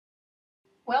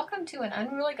Welcome to an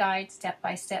Unruly Guide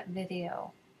step-by-step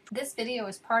video. This video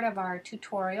is part of our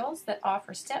tutorials that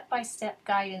offer step-by-step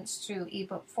guidance through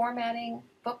ebook formatting,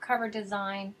 book cover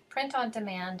design, print on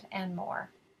demand, and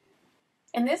more.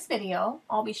 In this video,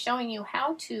 I'll be showing you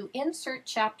how to insert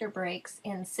chapter breaks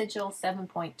in Sigil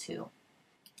 7.2.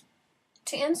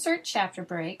 To insert chapter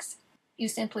breaks, you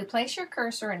simply place your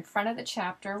cursor in front of the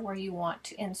chapter where you want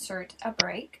to insert a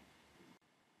break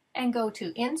and go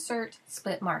to Insert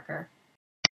Split Marker.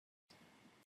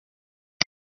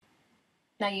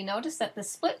 Now you notice that the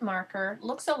split marker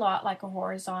looks a lot like a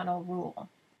horizontal rule.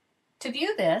 To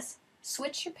view this,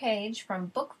 switch your page from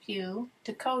Book View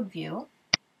to Code View,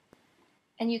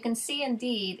 and you can see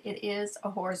indeed it is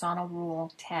a horizontal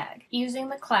rule tag using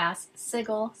the class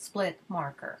Sigil Split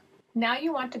Marker. Now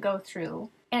you want to go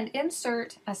through and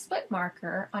insert a split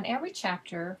marker on every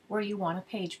chapter where you want a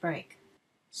page break.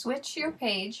 Switch your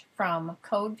page from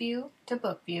Code View to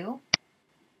Book View.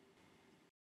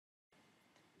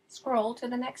 Scroll to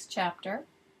the next chapter.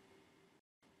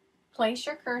 Place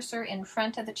your cursor in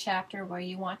front of the chapter where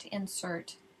you want to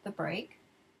insert the break.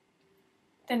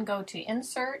 Then go to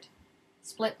Insert,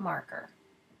 Split Marker.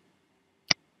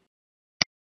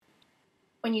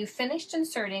 When you've finished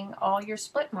inserting all your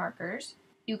split markers,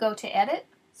 you go to Edit,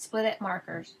 Split It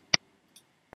Markers.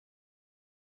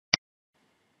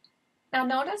 Now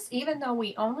notice, even though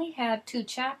we only had 2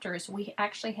 chapters, we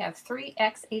actually have 3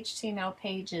 XHTML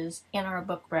pages in our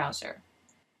book browser.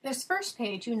 This first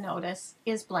page, you notice,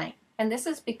 is blank, and this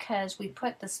is because we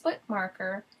put the split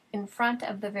marker in front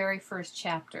of the very first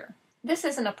chapter. This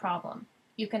isn't a problem.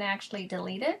 You can actually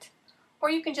delete it, or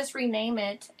you can just rename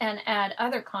it and add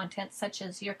other content such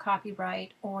as your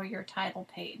copyright or your title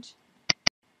page.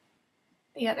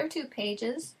 The other 2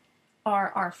 pages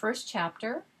are our first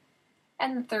chapter,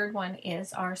 and the third one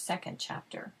is our second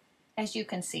chapter, as you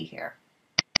can see here.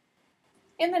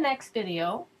 In the next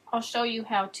video, I'll show you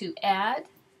how to add,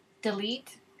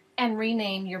 delete, and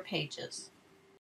rename your pages.